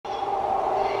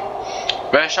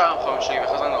ושלום חברים שלי,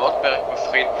 וחזרנו לעוד פרק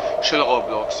מפחיד של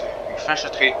רובלוקס. לפני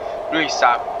שתתחיל, תנו לי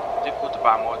סאב, תבקו את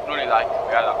הפעמות, תנו לי לייק,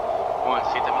 ויאללה, בואו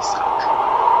נתחיל את המשחק.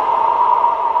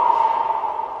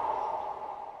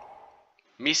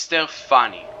 מיסטר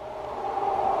פאני.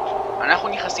 אנחנו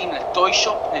נכנסים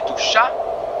לטוישופ נטושה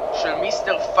של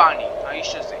מיסטר פאני,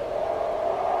 האיש הזה.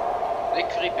 זה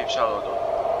קריפי, אפשר להודות.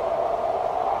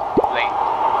 פליי.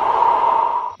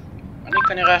 אני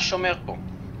כנראה השומר פה.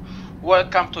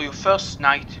 Welcome to your first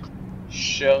night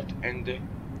shirt in the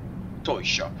toy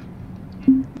shop.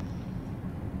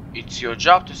 It's your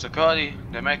job to security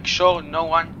to make sure no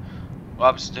one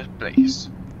robs the place.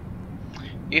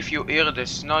 If you hear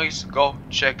this noise, go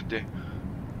check the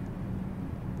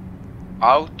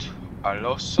out.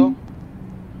 Also,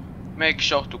 make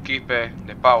sure to keep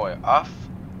the power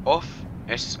off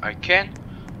as I can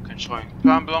showing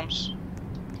problems.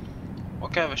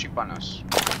 אוקיי, ויש לי פנס.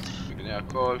 בגלל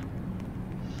הכל.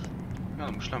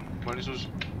 יאללה, מושלם, בוא נזוז.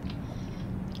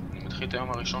 אני מתחיל את היום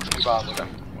הראשון שלי בעבודה.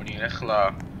 בוא נלך איך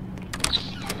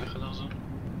זה?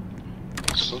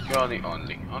 Security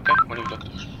only. אוקיי, בוא נבדוק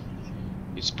את זה.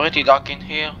 It's pretty dark in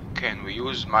here. Can we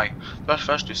use my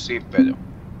flash to see better?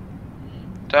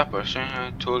 Tap a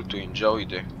tool to enjoy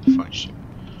the function.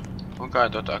 Okay, I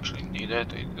don't actually need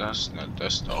it. It does not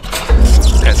test off.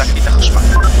 Okay, תקתי את החשמל.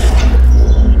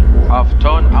 I've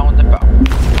turned on the power.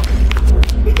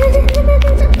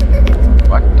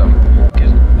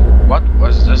 What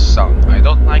was this sound? I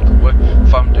don't like it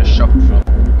from the shop floor.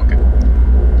 Okay.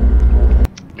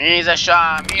 מי זה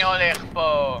שם? מי הולך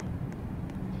פה?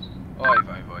 אוי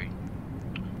ואי ואי.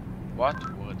 What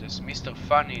were this Mr.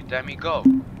 Funny demi-go?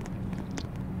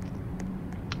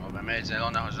 באמת זה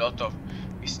לא טוב.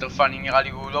 מיסטר פאני נראה לי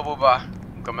הוא לא בובה.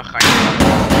 הוא גם מחיים.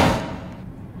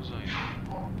 זה היה.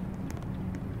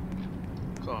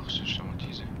 כוח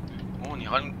ששמעתי זה.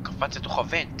 נראה לי קפץ לתוך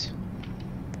הוונט.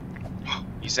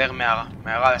 ייזהר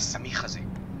מהערה לסמיך הזה.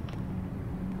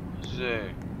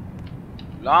 זה...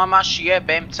 לא ממש יהיה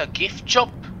באמצע גיפט שופ.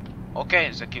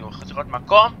 אוקיי, זה כאילו צריך להיות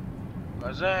מקום.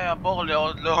 וזה הבור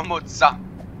לעוד לא מוצא.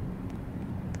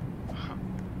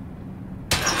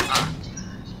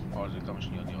 זה כמה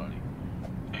שניות נראה לי.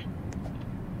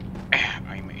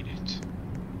 I made it.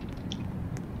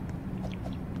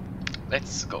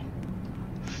 Let's go.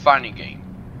 Funny game.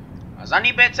 אז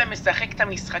אני בעצם משחק את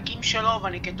המשחקים שלו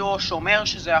ואני כתור שומר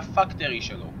שזה הפקטרי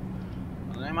שלו.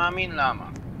 אז אני מאמין למה.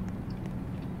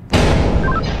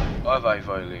 אוי ואי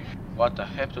ואי לי. What the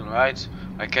happened right?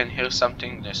 I can hear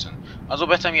something listen. אז הוא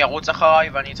בעצם ירוץ אחריי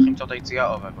ואני צריך למצוא את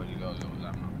היציאה. אוי ואי ואי לי, לא,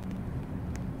 למה?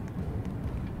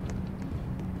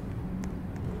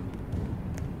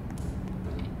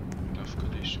 דווקא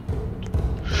דיש.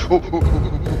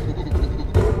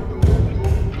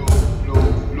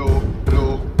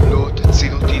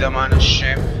 תציל אותי למען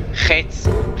השם.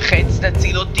 חץ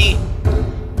תציל אותי.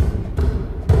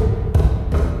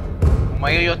 הוא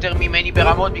מהיר יותר ממני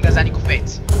ברמות, בגלל זה אני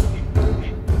קופץ.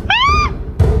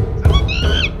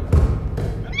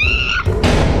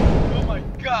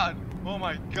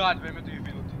 אומייגאד, באמת הוא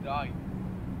הבין אותי, די.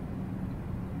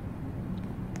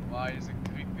 וואי, איזה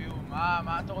קריפי הוא.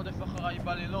 מה אתה רודף אחריי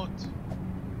בלילות?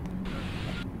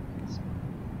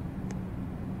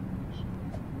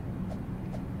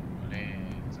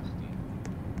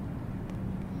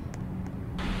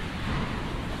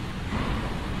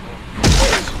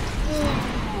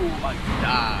 my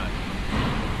god.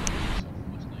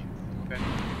 What's the name? Okay.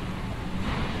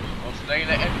 Well, today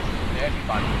to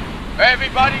everybody.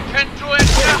 Everybody can do it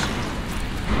now!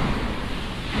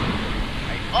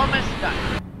 I almost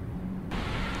died.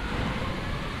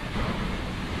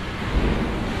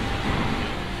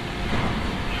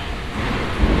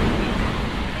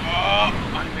 Oh,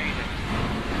 I made it.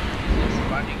 This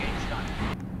funny game's done.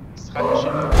 משחק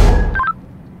השני.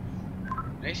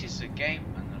 This is a game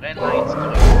on red lights,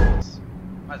 green lights.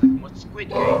 מה זה כמו squid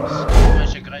games? נראה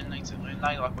שגרין lights זה green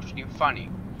light רק פשוט עם funny.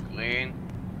 green.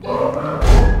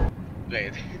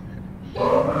 red.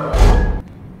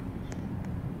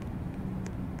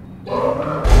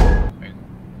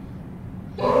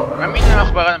 מאמין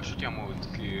למחבר אני פשוט ימות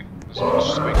כי זה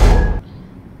פשוט squid game.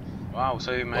 וואו,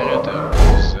 עושה לי מהר יותר.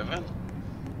 7?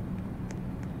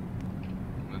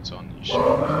 נצון נשמע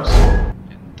לחוס.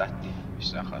 נתתי.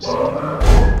 יש לך לעשות את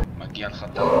זה. מגיע לך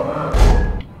טוב.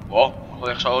 וואו,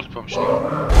 הולך עכשיו עוד פעם שנייה.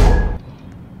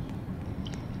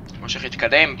 ממשיך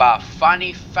להתקדם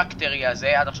בפאני פקטרי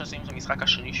הזה. עד עכשיו עשינו את המשחק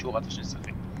השני שהוא רצה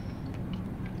שנשחק.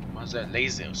 מה זה?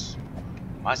 לייזרס.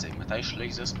 מה זה? מתי יש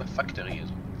לייזרס בפקטרי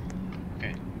הזה?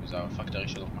 אוקיי, זה הפקטרי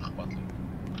שלו, מה אכפת לי?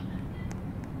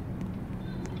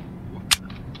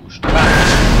 הוא שתבע.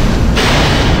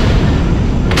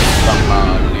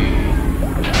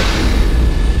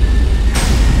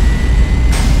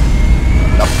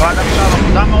 ועד עכשיו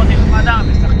עבודה מאוד נחמדה,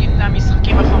 משחקים את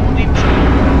המשחקים החמודים שלי.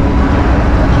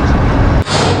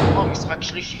 או, משחק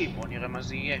שלישי, בואו נראה מה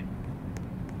זה יהיה.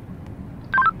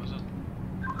 מה זאת?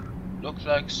 Looks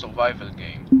like survival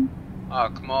game.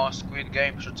 כמו Squid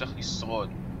Game, פשוט צריך לשרוד.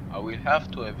 I will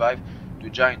have to revive the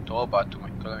giant robot to my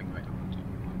calling my...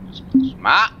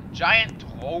 מה? giant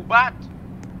robot?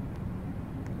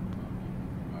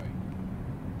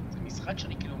 זה משחק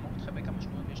שאני כאילו אומר אותך בכמה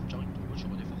שניות ויש giant robot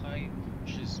שרודף אחריי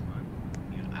של זמן,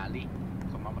 נראה לי,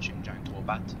 כלומר בשם giant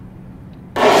robot.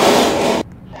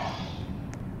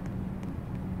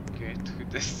 Get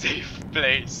to the safe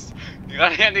place. נראה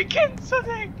לי אני כן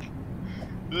צודק.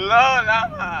 לא,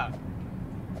 למה?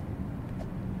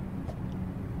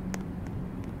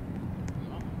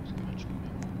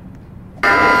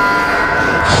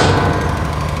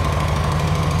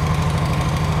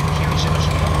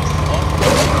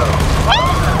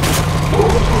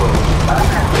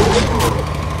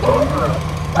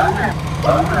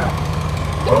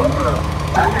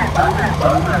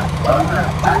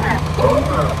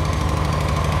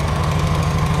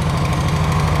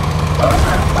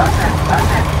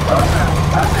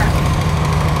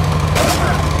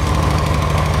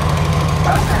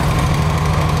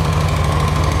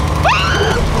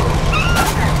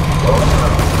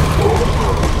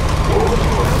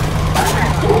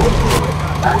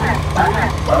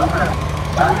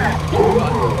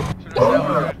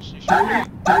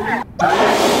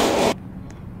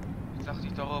 הצלחתי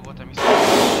את הרובוט המשחק.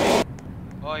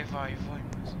 אוי ואי ואי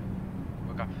מה זה?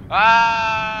 בגלל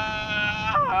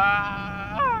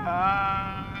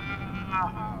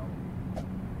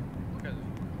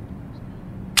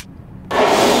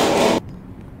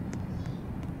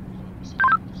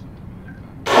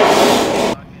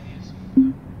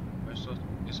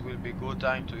This will be good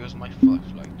time to use my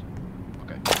flashlight.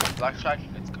 Okay, flashlight,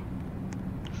 let's go.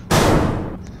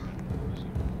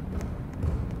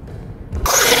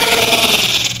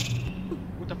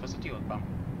 הוא תפס אותי עוד פעם.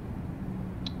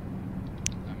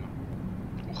 למה?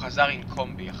 הוא חזר עם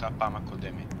קומבי אחרי הפעם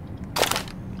הקודמת.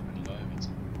 אני לא אוהב את זה.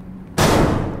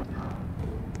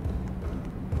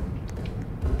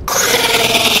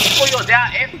 הוא יודע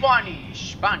איפה אני?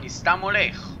 נשבע, אני סתם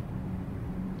הולך.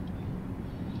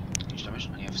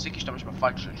 אני אפסיק להשתמש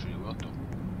בפלאשלייט שלי, הוא לא טוב.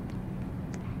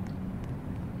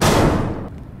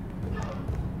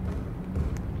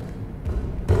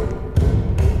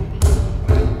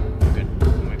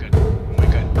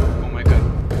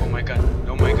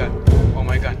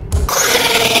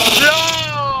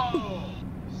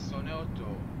 שונא אותו.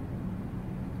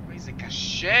 איזה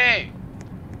קשה. אני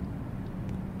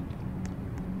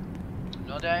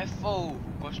לא יודע איפה הוא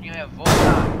כל שנייה יבוא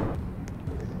אליי.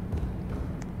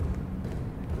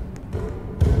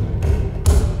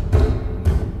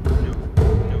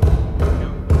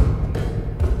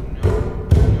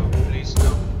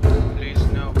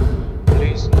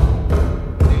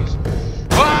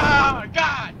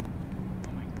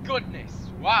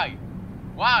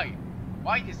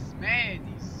 Why this man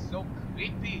is so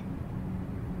creepy?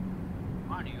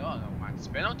 מה, אני לא, הוא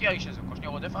מעצבן אותי האיש הזה, כל שניה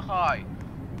רודף אחריי.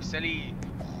 הוא עושה לי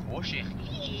חושך.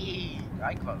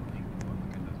 די כבר,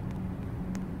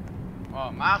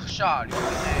 מה עכשיו?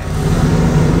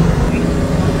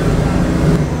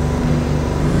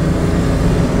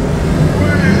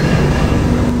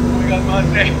 מה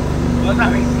זה? מה זה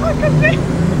המשחק הזה?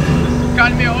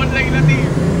 מסוכן מאוד לילדים.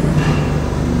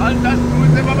 אל תעשו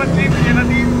את זה בבתים,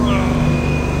 ילדים.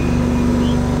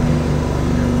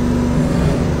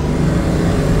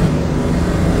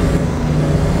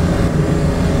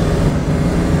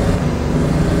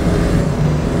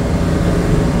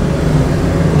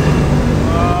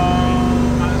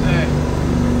 מה זה?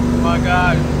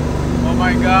 אומייגאד.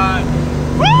 אומייגאד.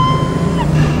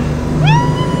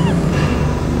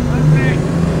 מה זה?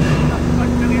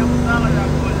 הפקטרי המוזר הזה,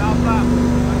 הכל אבא.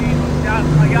 אני נוסע על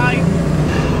חיי.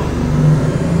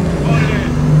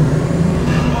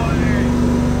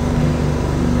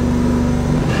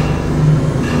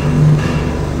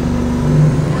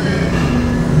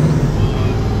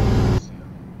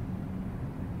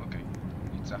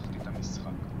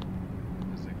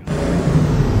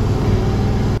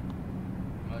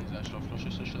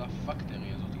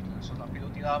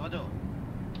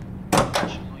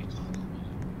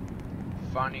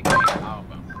 Funny game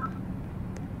 4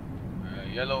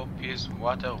 Yellow Peas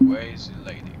Water Ways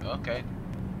Lady אוקיי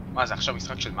מה זה עכשיו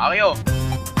משחק של מריו?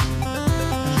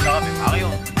 שקרה במריו?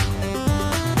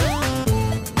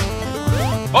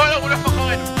 אוי לא הוא לא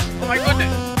אחרינו אומי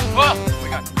גודנס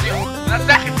אומייגאד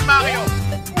נצח את מריו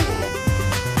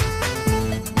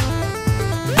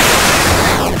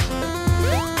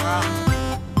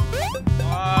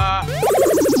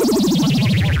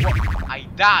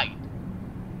די!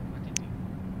 מתתי.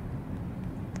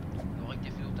 לא ראיתי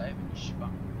אפילו את האבן, נשבע.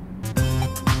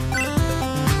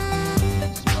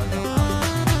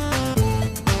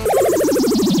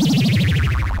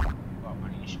 וואו,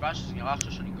 אני נשבע שזה נראה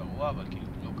עכשיו שאני גרוע, אבל כאילו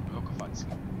לא קפץ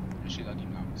לי. יש לי לדעים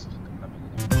למה לשחק לבן אדם.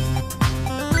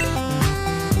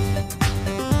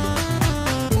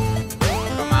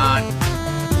 Come on.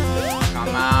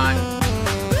 Come on.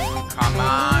 Come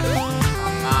on.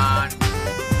 Come on.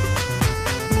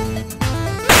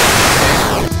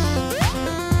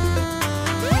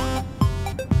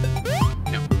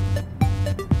 No.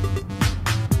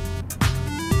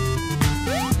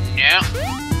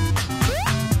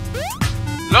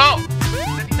 No. לא!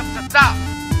 נתתי את הפצצה!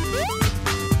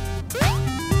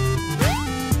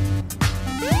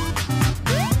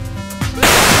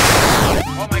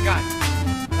 אומייגאד!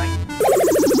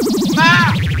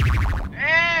 מה?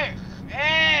 איך?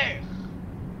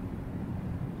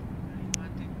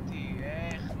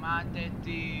 איך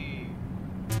מתתי?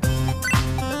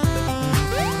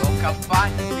 לא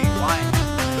קפצתי, וואי.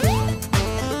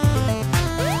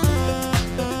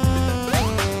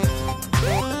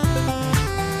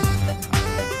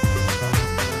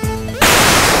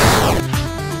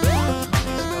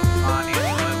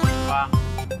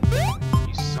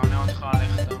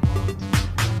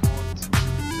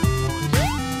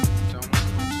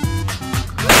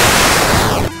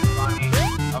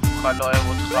 לא אוהב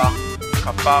אותך,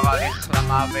 כפרה, לך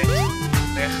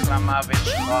למוות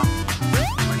שלך.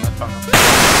 אני עוד פעם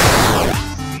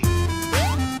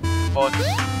קפוץ.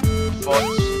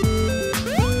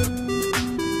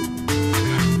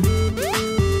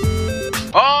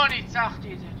 ניצחתי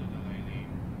את זה, תודה לאלים.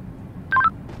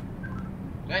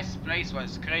 This place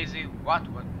was crazy.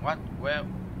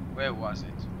 Where was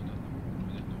it? I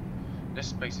don't know. This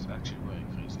place is actually very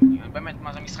crazy. באמת,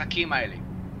 מה זה המשחקים האלה?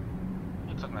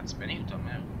 קצת מעצבנים, אתה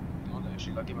אומר, לא יודע, יש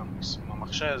לי להגיד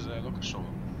מהמחשב, זה לא קשור.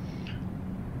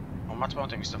 הוא מעצבן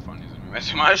אותי מסטפני, זה באמת,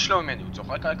 מה יש לו ממני? הוא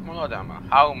צוחק עליי כמו לא יודע מה.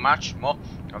 How much more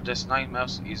of this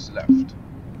nightmares is left?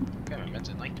 כן, באמת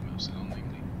זה nightmares, זה לא נעים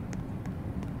לי.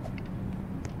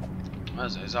 מה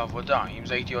זה, איזה עבודה? אם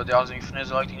זה הייתי יודע על זה לפני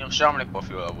זה, לא הייתי נרשם לפה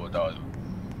אפילו לעבודה הזו.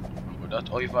 עבודת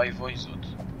אוי ואי זאת.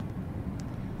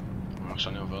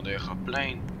 עכשיו אני עובר דרך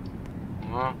הפליין.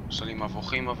 עושה לי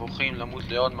מבוכים, למות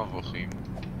לעוד מבוכים.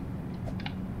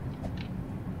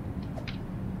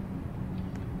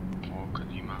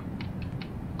 קדימה.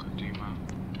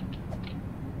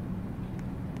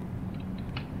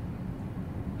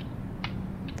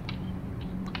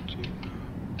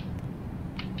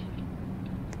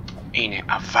 הנה,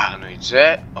 עברנו את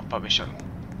זה. הופה, בשלום.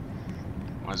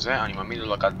 מה זה? אני מאמין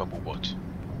לא לגעת בבובות.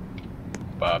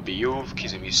 בביוב, כי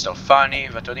זה מיסטר פאני,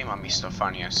 ואתה יודעים מה מיסטר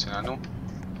פאני יעשה לנו?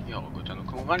 יהרוג אותנו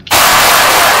כמובן, כי...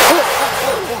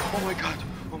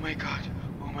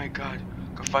 אומייגאד,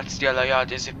 קפצתי על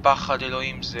היד, איזה פחד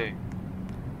אלוהים זה.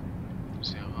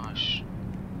 זה רעש.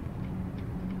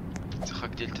 צריך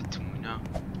להגדיל את התמונה.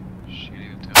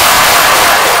 שיהיה יותר...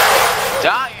 די,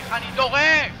 איך אני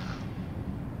דורך!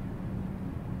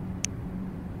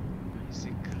 איזה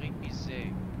קריפי זה.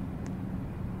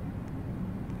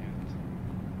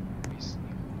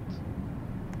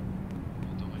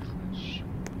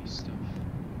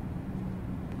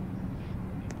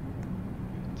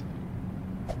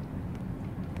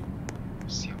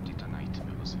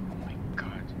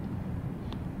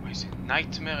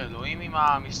 נייטמר, אלוהים עם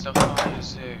המסתפן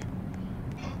הזה.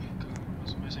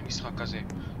 מה זה משחק כזה?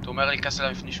 אתה אומר לי כס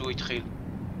עליו לפני שהוא התחיל.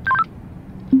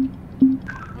 I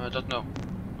don't know.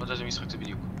 לא יודע איזה משחק זה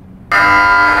בדיוק.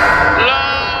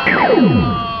 לא!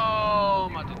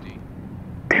 מתתי.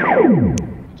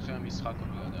 התחיל המשחק,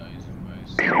 אני לא יודע איזה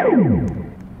מבאס.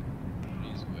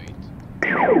 Please wait.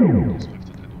 נשחק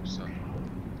קצת כדורסל.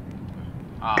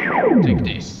 take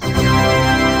this.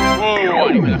 וואו,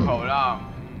 אני מלך העולם.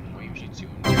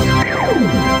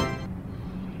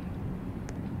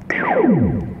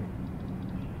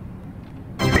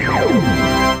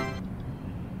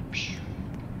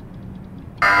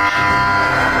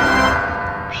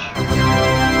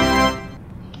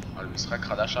 על משחק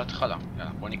חדש להתחלה.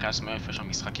 יאללה, בוא ניכנס מאיפה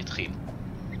שהמשחק התחיל.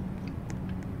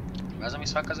 ואז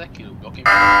המשחק הזה, כאילו בלוקים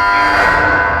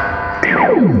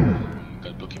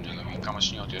נעלמים. כמה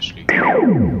שניות יש לי?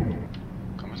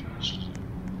 כמה זמן יש לזה?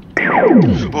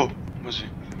 מה זה?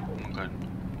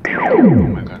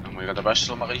 אומייגאד, הבעיה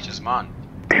שלא מראה לי את הזמן.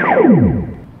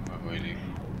 בואי לי,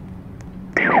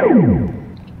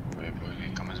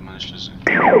 כמה זמן יש לזה?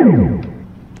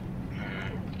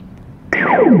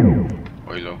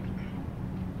 אוי לא.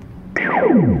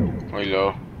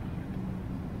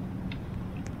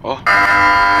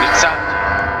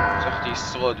 ניצחתי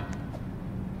לשרוד.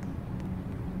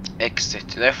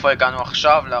 אקזיט. לאיפה הגענו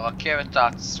עכשיו? לרכבת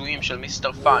העצויים של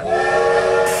מיסטר פאני.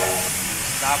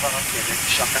 נסע ברכבת,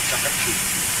 שקה צ'קה צ'ו.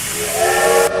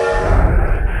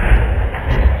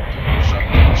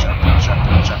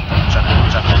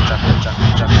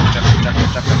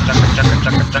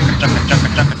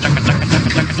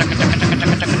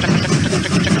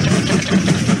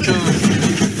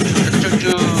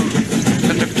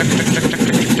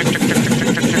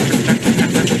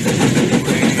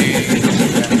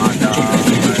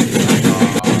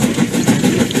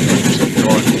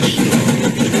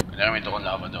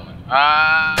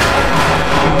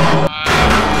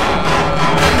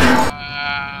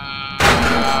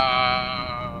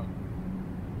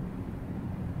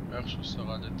 איכשהו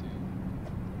שרדתי.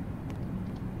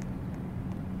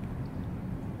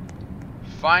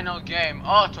 פיינל גיים.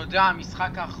 אתה יודע,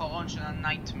 המשחק האחרון של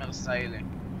הנייטמרס האלה.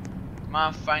 מה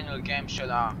הפיינל גיים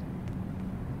של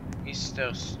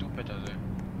מיסטר סטופט הזה?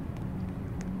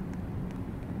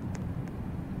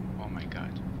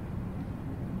 אומייגאד.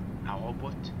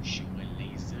 הרובוט שיעורי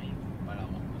לייזרים על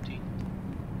הרובוטים.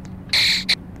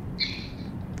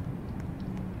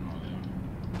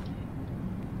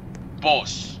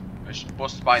 בוס. יש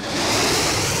בוס ספיידר.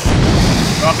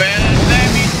 אבל זה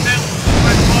מיסטר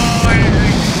סטופט בוי.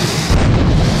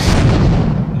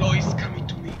 לא עסקה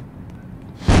מתומי.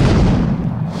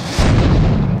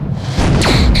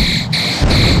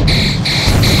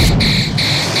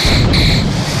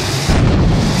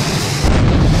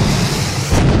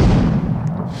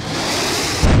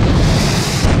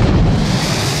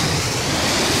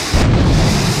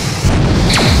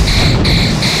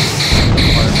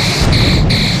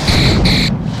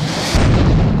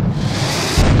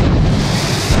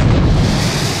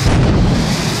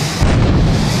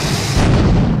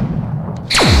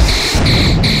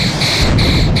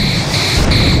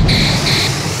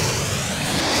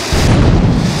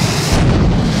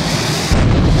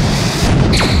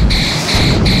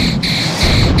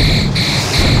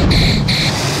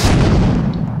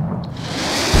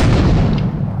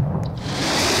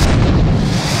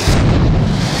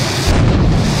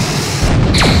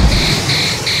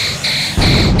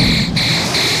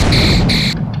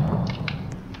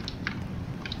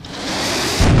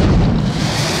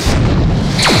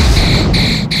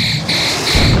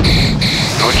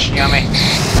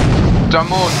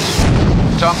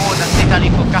 תמות, עשית לי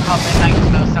כל כך הרבה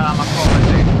נייטמרס על המקום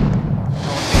הזה.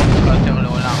 לא רוצה אותך יותר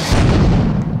לעולם.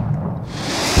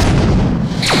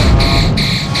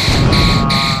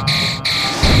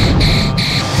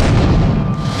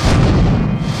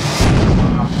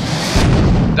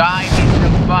 די,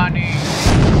 מיסטר פאני,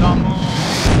 תמות.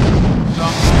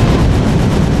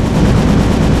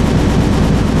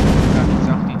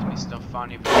 ניצחתי את מיסטר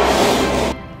פאני.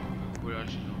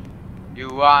 You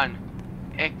won.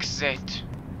 אקזיט.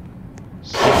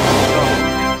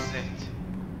 אקזיט.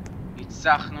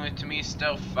 ניצחנו את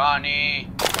מיסטר פאני.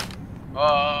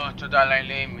 תודה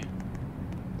לאלים.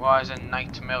 וואי, איזה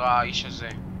נייטמר האיש הזה.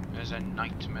 איזה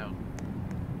נייטמר.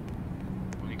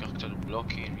 בוא ניקח קצת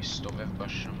בלוקים, נסתובב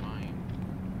בשמיים.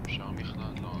 אפשר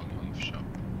בכלל? לא אפשר.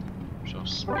 אפשר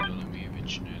ספילר למעיב את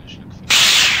שני אלה של קפיצה.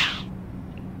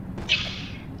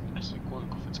 איזה קול,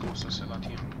 קופץ כמו סלסלת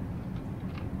ים.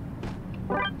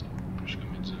 יש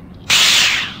גם את זה.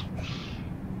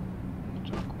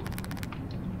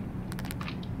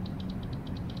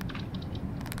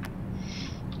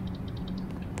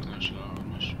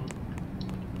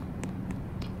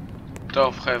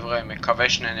 טוב חבר'ה, מקווה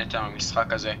שנהנתם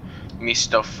מהמשחק הזה,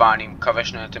 מיסטר פאני, מקווה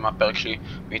שנהנתם מהפרק שלי,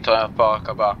 ונתראה בפרק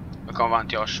הבא, וכמובן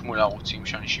תירשמו לערוצים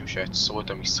של אנשים שיצרו את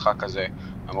המשחק הזה,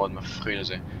 המאוד מפחיד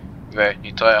הזה,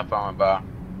 ונתראה הפעם הבאה,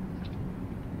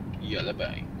 יאללה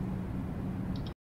ביי.